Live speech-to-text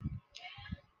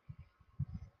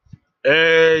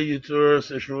Hey, you tourists,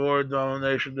 it's your Lord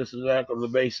Domination. This is Zach of the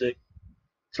Basic.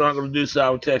 So I'm going to do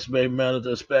sour text, baby man,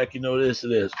 to spec. You know this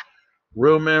it is.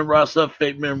 Real men wrestler,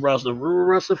 fake men wrestler, real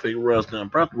wrestler, fake wrestler. I'm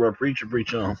proud to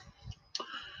preach on.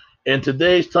 And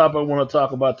today's topic I want to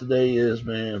talk about today is,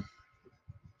 man,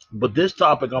 but this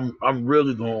topic I'm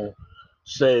really going to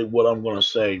say what I'm going to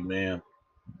say, man.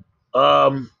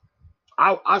 Um,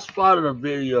 I spotted a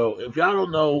video. If y'all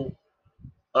don't know,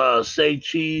 Say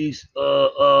Cheese,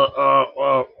 podcast,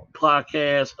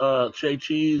 Say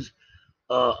Cheese,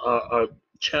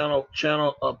 channel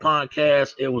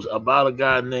podcast. It was about a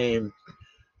guy named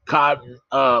Cotton.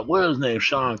 What is his name?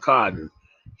 Sean Cotton.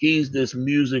 He's this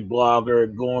music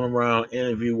blogger going around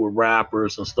interview with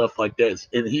rappers and stuff like that.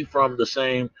 And he from the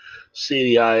same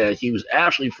city I am. He was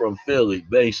actually from Philly,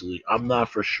 basically. I'm not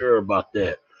for sure about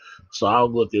that, so I'll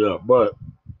look it up. But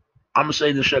I'm gonna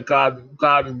say this shit,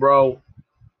 Cotton, bro.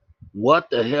 What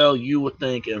the hell you were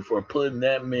thinking for putting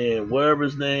that man, whatever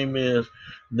his name is,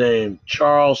 named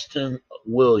Charleston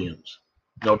Williams?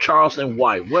 No, Charleston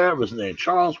White, whatever his name,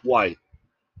 Charleston White,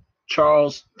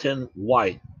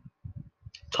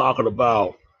 talking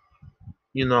about,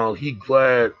 he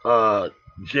glad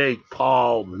Jake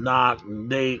Paul knocked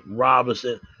Nate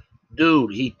Robinson.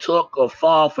 Dude, he took a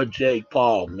fall for Jake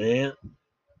Paul, man.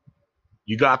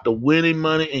 You got the winning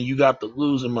money and you got the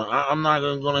losing money. I'm not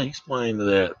going to explain to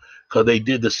that because they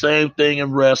did the same thing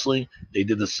in wrestling. They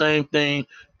did the same thing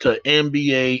to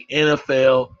NBA,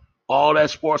 NFL, all that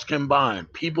sports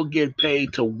combined. People get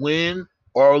paid to win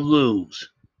or lose.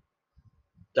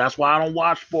 That's why I don't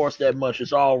watch sports that much.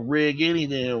 It's all rigged any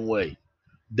damn way.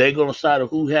 They're going to decide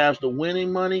who has the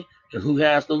winning money and who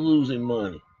has the losing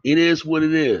money. It is what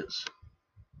it is.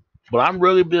 But I'm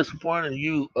really disappointed in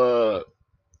you,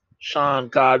 Sean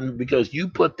Cotton, because you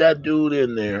put that dude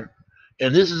in there,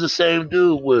 and this is the same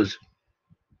dude was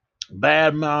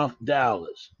badmouth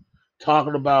Dallas,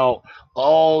 talking about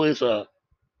oh it's a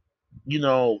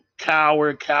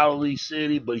cowardly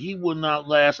city, but he would not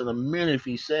last in a minute if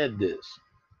he said this.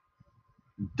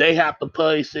 They have to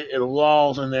place it in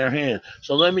laws in their hand.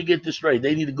 So let me get this straight.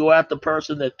 They need to go after the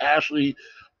person that actually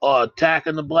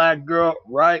attacking the black girl,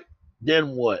 right? Then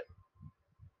what?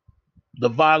 The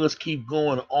violence keep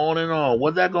going on and on.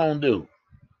 What that gonna do?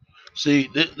 See,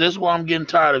 this is what I'm getting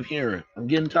tired of hearing. I'm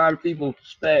getting tired of people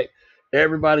expect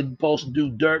everybody supposed to do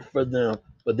dirt for them,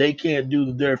 but they can't do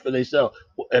the dirt for themselves.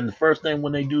 And the first thing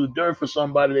when they do the dirt for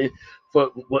somebody, they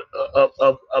for what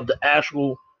of the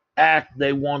actual act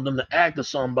they want them to act to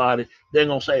somebody, they're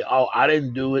gonna say, "Oh, I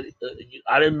didn't do it.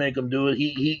 I didn't make him do it.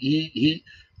 He.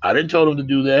 I didn't tell him to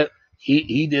do that.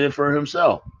 He did it for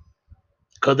himself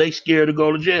because they scared to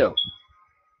go to jail."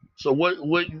 So what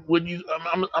would you?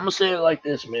 I'm gonna say it like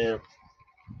this, man,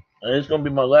 and it's gonna be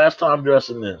my last time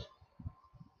addressing this.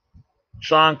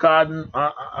 Sean Cotton,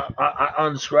 I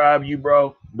unscribe you,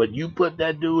 bro, but you put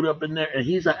that dude up in there, and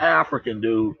he's an African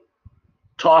dude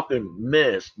talking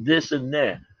mess, this and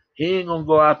that. He ain't gonna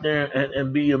go out there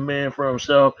and be a man for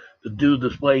himself to do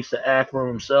this place to act for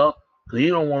himself because he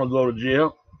don't want to go to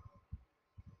jail.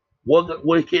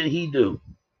 What can he do?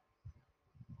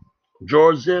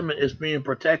 George Zimmerman is being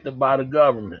protected by the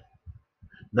government.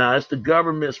 Now it's the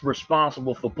government's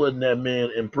responsible for putting that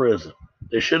man in prison.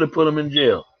 They should have put him in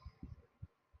jail.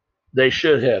 They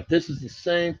should have. This is the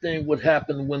same thing what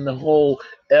happened when the whole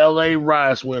LA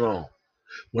riots went on.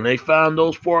 When they found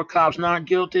those four cops not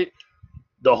guilty,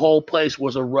 the whole place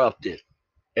was erupted.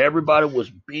 Everybody was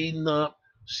beating up,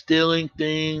 stealing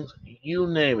things, you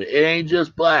name it. It ain't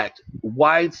just blacks,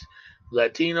 whites,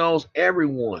 Latinos,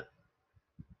 everyone.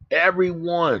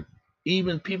 Everyone.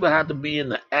 Even people have to be in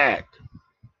the act.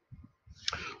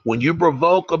 When you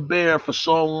provoke a bear for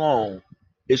so long,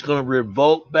 it's going to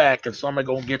revolt back and somebody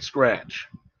going to get scratched.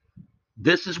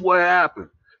 This is what happened.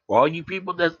 For all you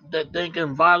people that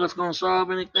thinking violence gonna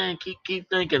solve anything, keep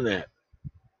thinking that.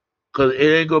 Cause it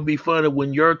ain't gonna be funny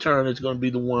when your turn is gonna be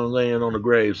the one laying on the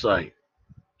grave site.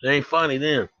 It ain't funny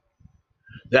then.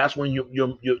 That's when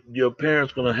your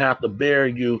parents gonna have to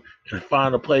bury you and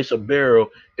find a place of burial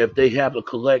if they have to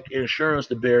collect insurance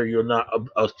to bury you or not,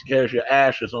 catch your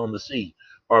ashes on the sea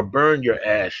or burn your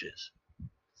ashes.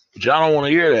 But y'all don't want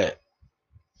to hear that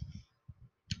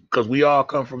because we all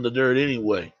come from the dirt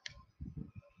anyway.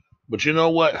 But you know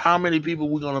what? How many people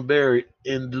we gonna bury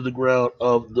into the ground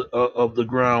of the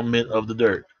ground mint of the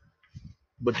dirt?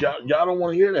 But y'all don't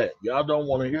want to hear that. Y'all don't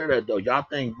want to hear that though. Y'all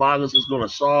think violence is gonna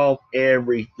solve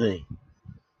everything.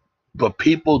 But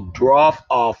people drop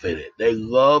off at it. They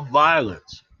love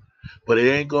violence. But it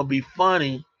ain't gonna be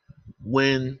funny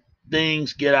when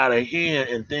things get out of hand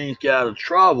and things get out of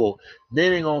trouble.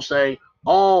 Then they're gonna say,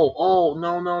 Oh,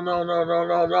 no, no, no, no, no,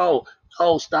 no, no.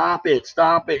 Oh, stop it,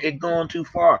 stop it. It's going too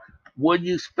far. What do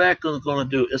you expect it's going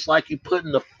to do? It's like you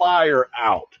putting the fire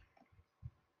out.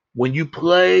 When you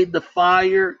play the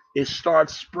fire, it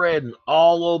starts spreading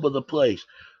all over the place.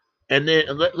 And then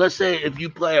let's say if you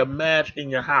play a match in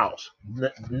your house,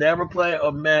 never play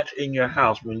a match in your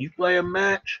house. When you play a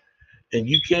match and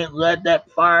you can't let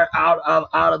that fire out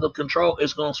of the control,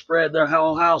 it's gonna spread the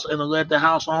whole house and let the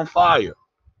house on fire.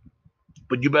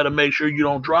 But you better make sure you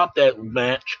don't drop that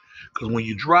match, because when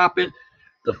you drop it,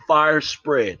 the fire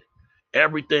spread.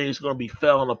 Everything's gonna be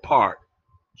falling apart.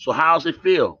 So how's it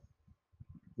feel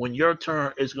when your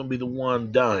turn is gonna be the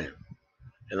one dying?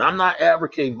 And I'm not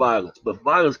advocating violence, but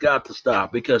violence got to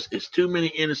stop because it's too many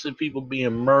innocent people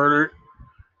being murdered,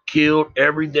 killed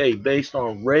every day based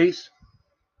on race,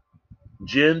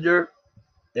 gender,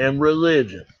 and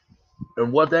religion.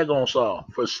 And what that gonna solve?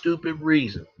 For stupid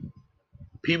reason.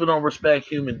 People don't respect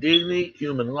human dignity,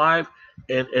 human life,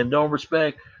 and don't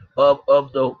respect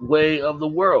of the way of the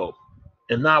world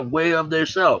and not way of their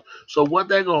self. So what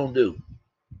they gonna do?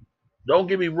 Don't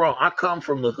get me wrong. I come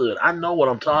from the hood. I know what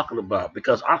I'm talking about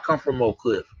because I come from Oak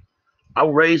Cliff. I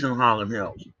was raised in Holland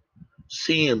Hills,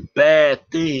 seeing bad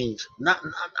things.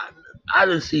 I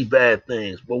didn't see bad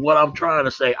things, but what I'm trying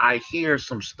to say, I hear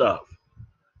some stuff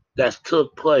that's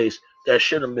took place that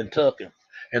shouldn't have been taken,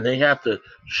 and they have to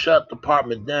shut the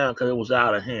apartment down because it was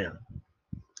out of hand.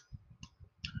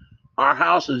 Our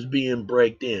house is being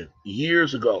breaked in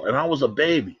years ago, and I was a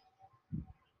baby,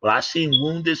 but I seen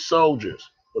wounded soldiers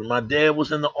when my dad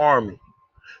was in the army,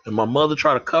 and my mother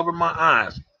tried to cover my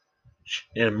eyes.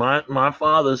 And my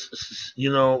father's,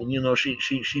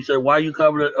 she said, "Why you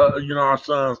covered, our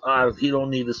son's eyes? He don't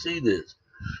need to see this."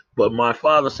 But my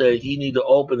father said he need to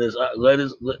open his,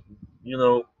 you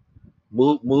know,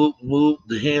 move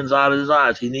the hands out of his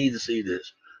eyes. He need to see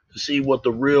this to see what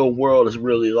the real world is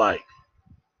really like.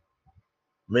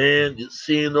 Man,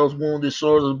 seeing those wounded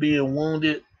soldiers being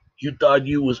wounded, you thought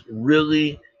you was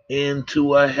really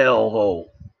into a hellhole.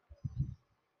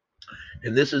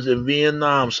 And this is in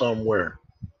Vietnam somewhere.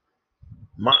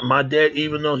 My dad,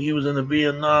 even though he was in the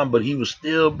Vietnam, but he was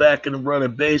still back in the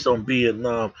running base on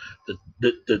Vietnam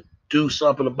to do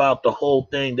something about the whole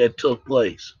thing that took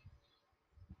place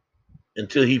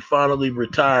until he finally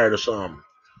retired or something.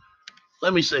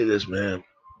 Let me say this, man.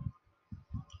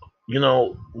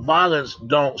 Violence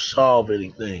don't solve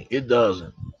anything. It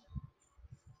doesn't.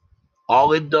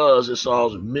 All it does is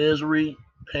solves misery,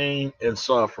 pain, and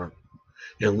suffering,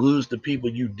 and lose the people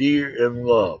you dear and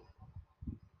love.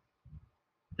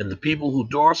 And the people who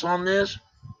dorse on this,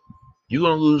 you're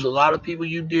gonna lose a lot of people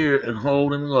you dear and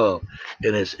hold and love.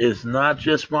 And it's not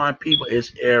just my people,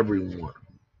 it's everyone.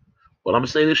 But I'm gonna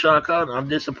say this, Shaka, I'm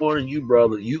disappointed in you,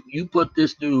 brother. You put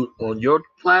this dude on your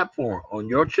platform, on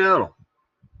your channel,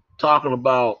 talking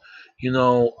about, you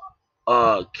know,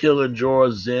 killing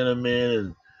George Zimmerman,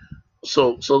 and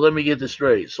so let me get this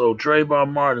straight. So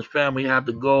Trayvon Martin's family had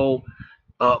to go,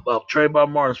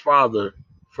 Trayvon Martin's father,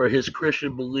 for his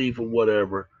Christian belief or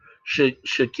whatever,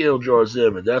 should kill George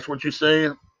Zimmerman. That's what you're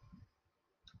saying?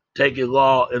 Taking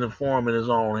law and the form in his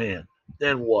own hand.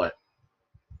 Then what?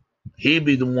 He'd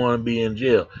be the one be in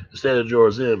jail instead of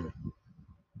George Zimmerman.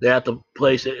 They have to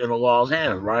place it in the law's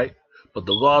hands, right? But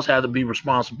the laws have to be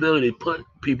responsibility to put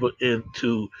people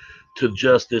into to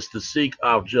justice to seek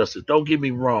out justice. Don't get me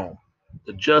wrong.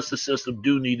 The justice system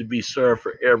do need to be served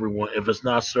for everyone if it's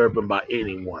not served by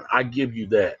anyone. I give you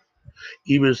that.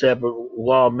 Even separate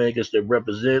lawmakers that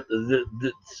represent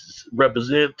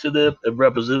to them and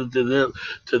represent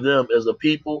to them as a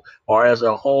people or as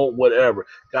a whole, whatever,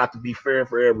 got to be fair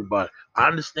for everybody. I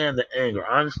understand the anger.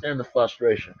 I understand the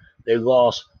frustration. They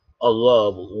lost a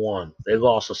loved one. They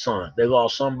lost a son. They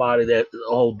lost somebody that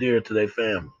hold dear to their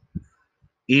family.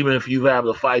 Even if you have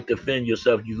to fight to defend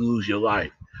yourself, you lose your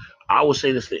life. I would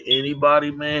say this to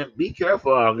anybody, man. Be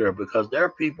careful out here because there are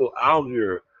people out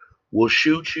here will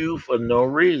shoot you for no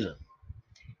reason.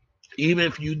 Even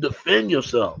if you defend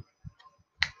yourself,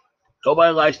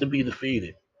 nobody likes to be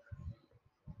defeated.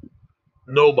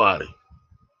 Nobody.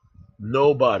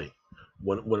 Nobody.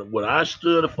 When I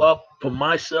stood up for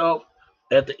myself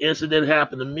at the incident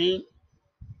happened to me,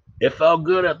 it felt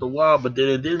good after a while, but then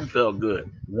it didn't feel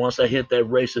good. Once I hit that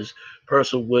racist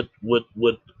person with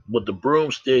the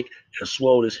broomstick and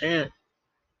swole his hand,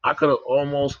 I could have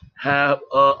almost have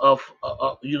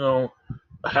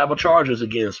have a charges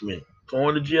against me,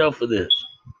 going to jail for this.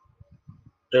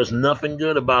 There's nothing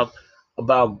good about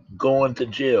going to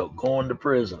jail, going to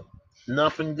prison.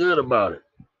 Nothing good about it.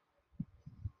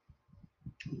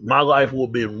 My life will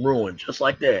be ruined just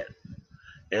like that.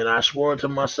 And I swore to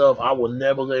myself I will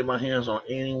never lay my hands on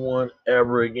anyone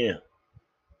ever again.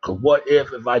 Because what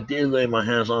if I did lay my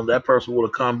hands on them, that person would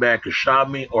have come back and shot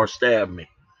me or stabbed me?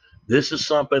 This is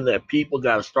something that people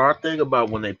got to start thinking about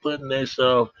when they putting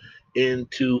themselves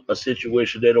into a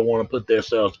situation they don't want to put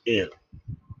themselves in.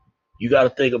 You got to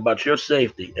think about your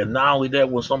safety. And not only that,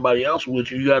 when somebody else with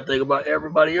you, you got to think about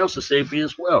everybody else's safety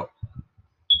as well.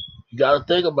 You got to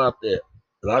think about that.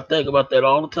 And I think about that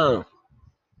all the time.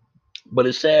 But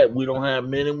it's sad we don't have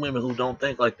men and women who don't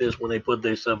think like this when they put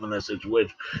themselves in that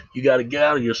situation. You got to get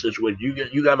out of your situation.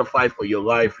 You got to fight for your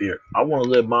life here. I want to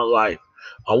live my life.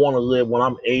 I want to live when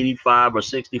I'm 85 or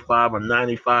 65 or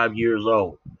 95 years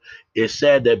old. It's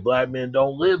sad that black men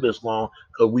don't live as long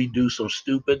because we do some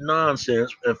stupid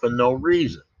nonsense and for no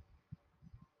reason.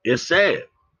 It's sad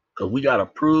because we got to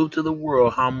prove to the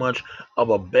world how much of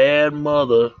a bad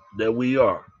mother that we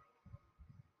are.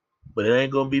 But it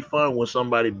ain't going to be fun when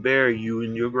somebody bury you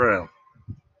in your ground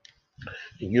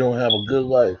and you don't have a good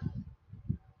life.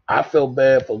 I felt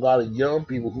bad for a lot of young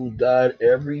people who died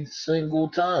every single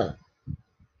time.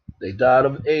 They died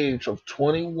of age of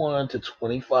 21 to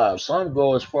 25. Some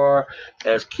go as far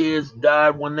as kids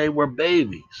died when they were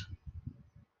babies.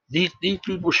 These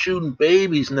people shooting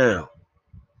babies now.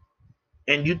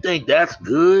 And you think that's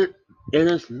good? It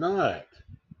is not.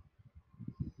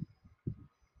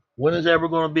 When is ever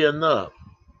going to be enough?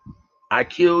 I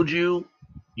killed you,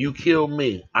 you killed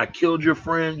me. I killed your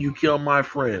friend, you killed my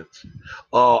friends.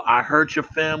 I hurt your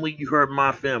family, you hurt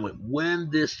my family.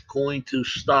 When this going to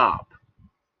stop?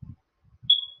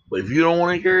 But if you don't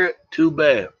want to hear it, too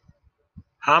bad.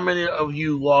 How many of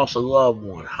you lost a loved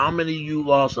one? How many of you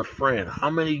lost a friend? How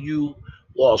many of you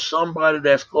lost somebody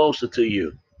that's closer to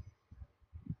you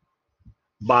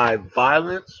by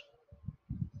violence,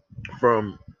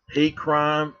 from hate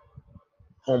crime,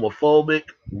 homophobic,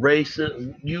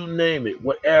 racist, you name it,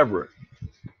 whatever.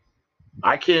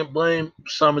 I can't blame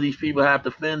some of these people have to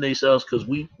defend themselves because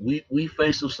we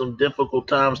face some difficult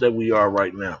times that we are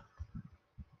right now.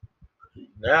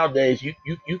 Nowadays,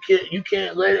 you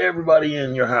can't let everybody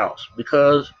in your house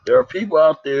because there are people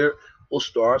out there who will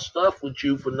start stuff with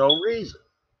you for no reason.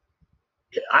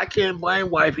 I can't blame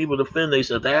white people to defend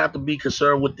themselves. They have to be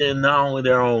concerned within not only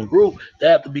their own group, they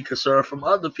have to be concerned from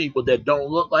other people that don't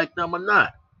look like them or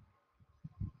not.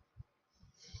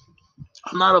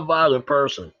 I'm not a violent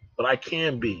person, but I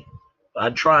can be. I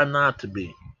try not to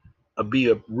be. I be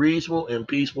a reasonable and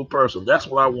peaceful person. That's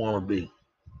what I want to be.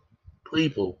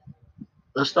 People,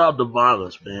 let's stop the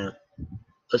violence, man.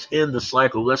 Let's end the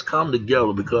cycle. Let's come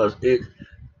together because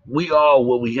we are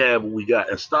what we have, what we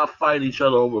got, and stop fighting each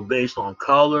other over based on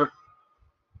color,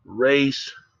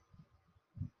 race,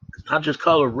 not just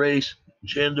color, race,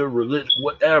 gender, religion,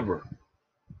 whatever.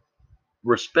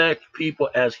 Respect people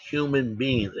as human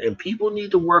beings, and people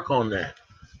need to work on that.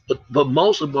 But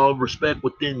most of all, respect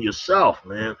within yourself,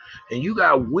 man. And you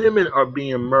got women are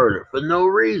being murdered for no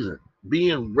reason,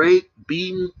 being raped,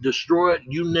 beaten, destroyed,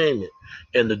 you name it.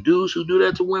 And the dudes who do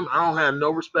that to women, I don't have no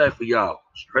respect for y'all,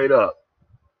 straight up,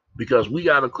 because we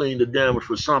got to clean the damage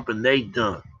for something they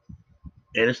done.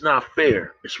 And it's not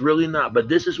fair. It's really not. But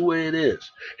this is where it is.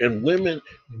 And women,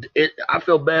 I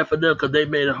feel bad for them because they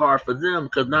made it hard for them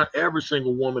because not every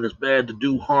single woman is bad to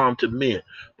do harm to men.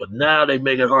 But now they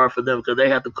make it hard for them because they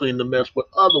have to clean the mess what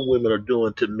other women are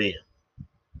doing to men.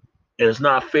 And it's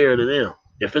not fair to them.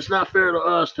 If it's not fair to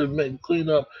us to clean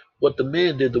up what the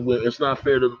men did to women, it's not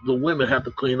fair to the women have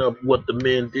to clean up what the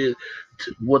men did,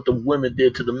 what the women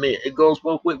did to the men. It goes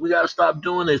both ways. We got to stop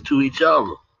doing this to each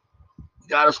other.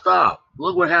 Gotta stop.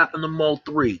 Look what happened to Mo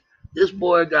 3. This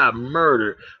boy got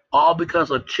murdered all because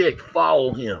a chick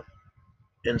followed him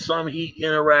and some he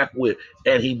interact with,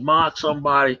 and he mocked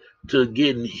somebody to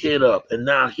getting hit up, and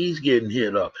now he's getting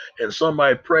hit up, and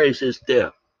somebody praised his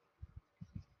death.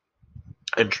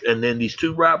 And then these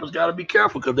two rappers got to be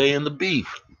careful because they in the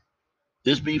beef.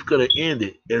 This beef could have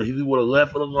ended, and he would have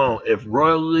left it alone. If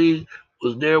Roy Lee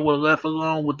was there, would have left it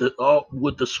alone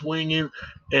with the swinging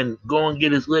and go and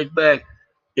get his leg back,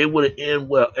 it would have ended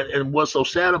well. And what's so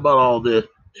sad about all this,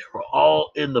 they were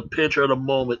all in the picture of the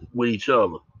moment with each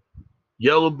other.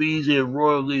 Yellow Beezy and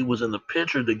Roy Lee was in the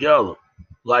picture together,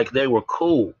 like they were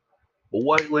cool. But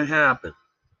what would happen?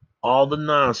 All the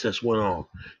nonsense went on.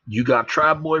 You got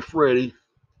Trap Boy Freddy,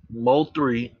 Mo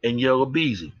 3, and Yellow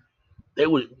Beezy. They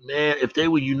would, man, if they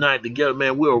would unite together,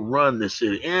 man, we'll run this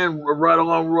city and right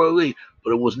along Roy Lee.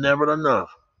 But it was never enough.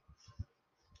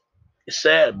 It's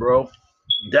sad, bro.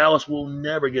 Dallas will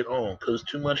never get on because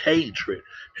too much hatred.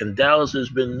 And Dallas has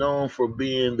been known for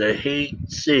being the hate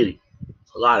city.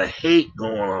 A lot of hate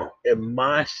going on in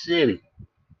my city.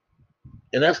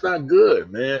 And that's not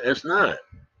good, man. It's not.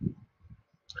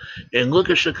 And look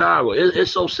at Chicago.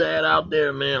 It's so sad out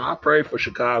there, man. I pray for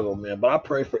Chicago, man, but I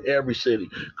pray for every city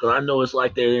because I know it's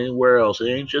like that anywhere else. It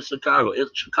ain't just Chicago.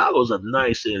 Chicago's a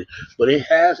nice city, but it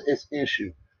has its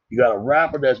issue. You got a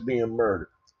rapper that's being murdered.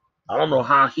 I don't know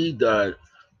how he died,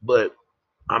 but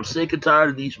I'm sick and tired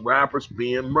of these rappers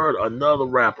being murdered. Another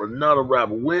rapper, another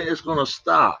rapper. When it's gonna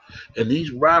stop? And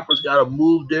these rappers gotta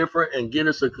move different and get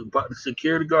us a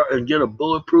security guard and get a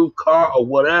bulletproof car or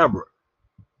whatever.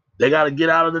 They got to get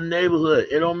out of the neighborhood.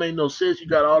 It don't make no sense. You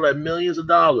got all that millions of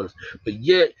dollars, but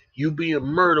yet you being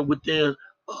murdered within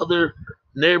other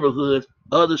neighborhoods,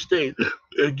 other states,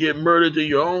 and get murdered in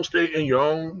your own state and your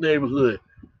own neighborhood.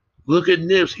 Look at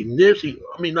Nipsey.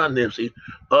 I mean not Nipsey.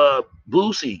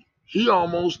 Boosie. He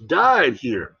almost died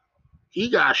here. He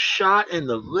got shot in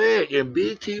the leg in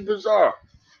BT Bazaar,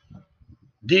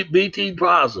 BT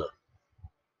Plaza.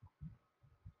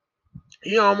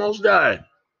 He almost died.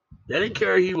 They didn't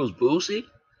care he was Boosie.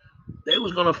 They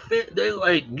was gonna fit. They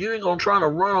like you ain't gonna try to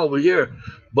run over here.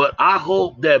 But I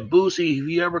hope that Boosie, if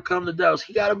he ever come to Dallas,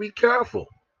 he gotta be careful.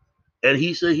 And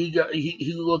he said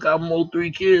he look out more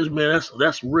 3 kids, man.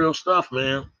 That's real stuff,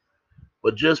 man.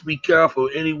 But just be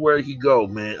careful anywhere he go,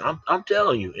 man. I'm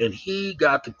telling you. And he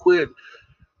got to quit.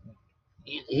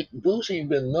 Boosie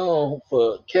been known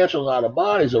for catching a lot of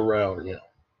bodies around him.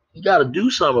 You got to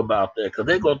do something about that because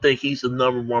they're gonna think he's the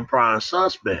 #1 prime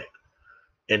suspect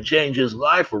and change his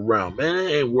life around. Man,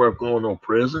 it ain't worth going to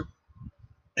prison.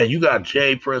 And you got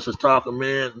Jay Prince is talking,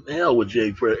 man. Hell with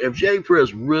Jay Prince. If Jay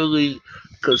Prince really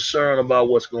concerned about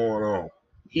what's going on,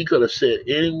 he could have set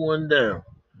anyone down,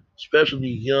 especially the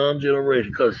young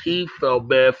generation, because he felt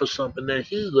bad for something that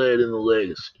he led in the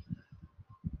legacy.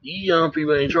 These young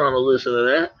people ain't trying to listen to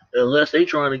that unless they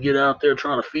trying to get out there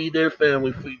trying to feed their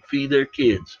family, feed their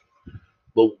kids.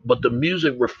 But the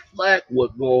music reflect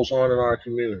what goes on in our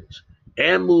communities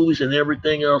and movies and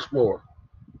everything else more.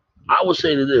 I would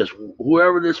say to this,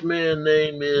 whoever this man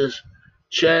name is,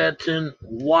 Chadton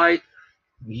White,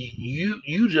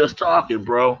 you just talking,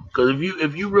 bro. Because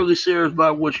if you really serious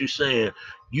about what you're saying,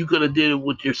 you could have did it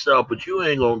with yourself, but you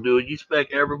ain't gonna do it. You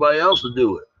expect everybody else to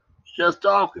do it. Just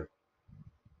talking.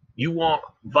 You want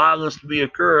violence to be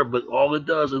occurred, but all it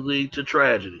does is lead to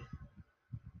tragedy.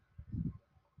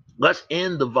 Let's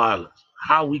end the violence.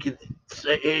 How we can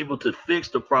say able to fix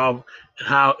the problem and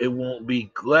how it won't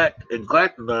be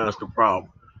neglectionize the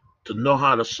problem to know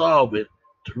how to solve it,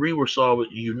 to re-resolve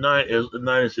it, unite as the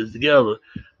United States together.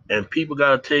 And people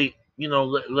got to take,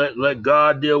 let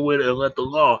God deal with it and let the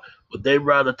law, but they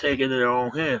rather take it in their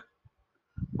own hand.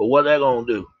 But what that gonna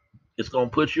do? It's gonna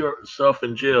put yourself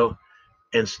in jail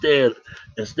instead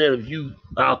instead of you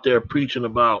out there preaching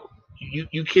about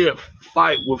you can't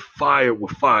fight with fire.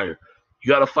 You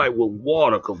got to fight with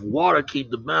water because water keep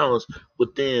the balance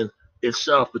within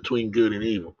itself between good and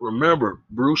evil. Remember,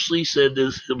 Bruce Lee said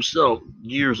this himself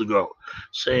years ago,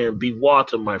 saying, "Be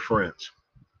water, my friends,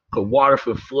 because water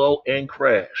can flow and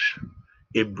crash.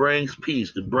 It brings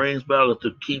peace. It brings balance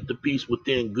to keep the peace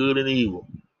within good and evil."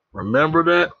 Remember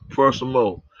that first and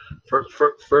most.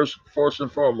 First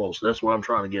and foremost, that's what I'm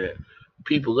trying to get at.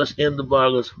 People, let's end the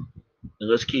violence and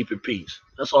let's keep it peace.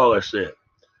 That's all I said.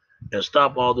 And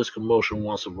stop all this commotion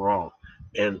once and for all.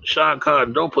 And Sean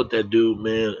Cotton, don't put that dude,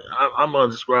 man. I'm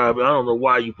unsubscribing. I don't know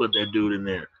why you put that dude in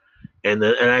there. And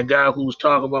that guy who's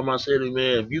talking about my city,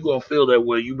 man, if you gonna feel that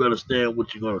way, you better stand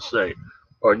what you're gonna say.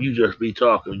 Or you just be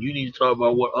talking. You need to talk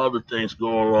about what other things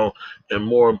going on and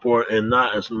more important and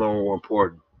not as more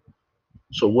important.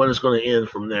 So when it's gonna end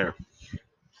from there.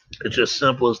 It's just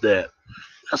simple as that.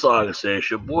 That's all I can say. It's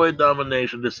your boy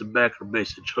Domination. This is Back to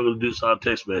Basics. Chuck do this on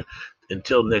text, man.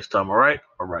 Until next time, all right?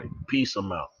 All right. Peace.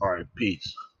 I'm out. All right.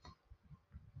 Peace.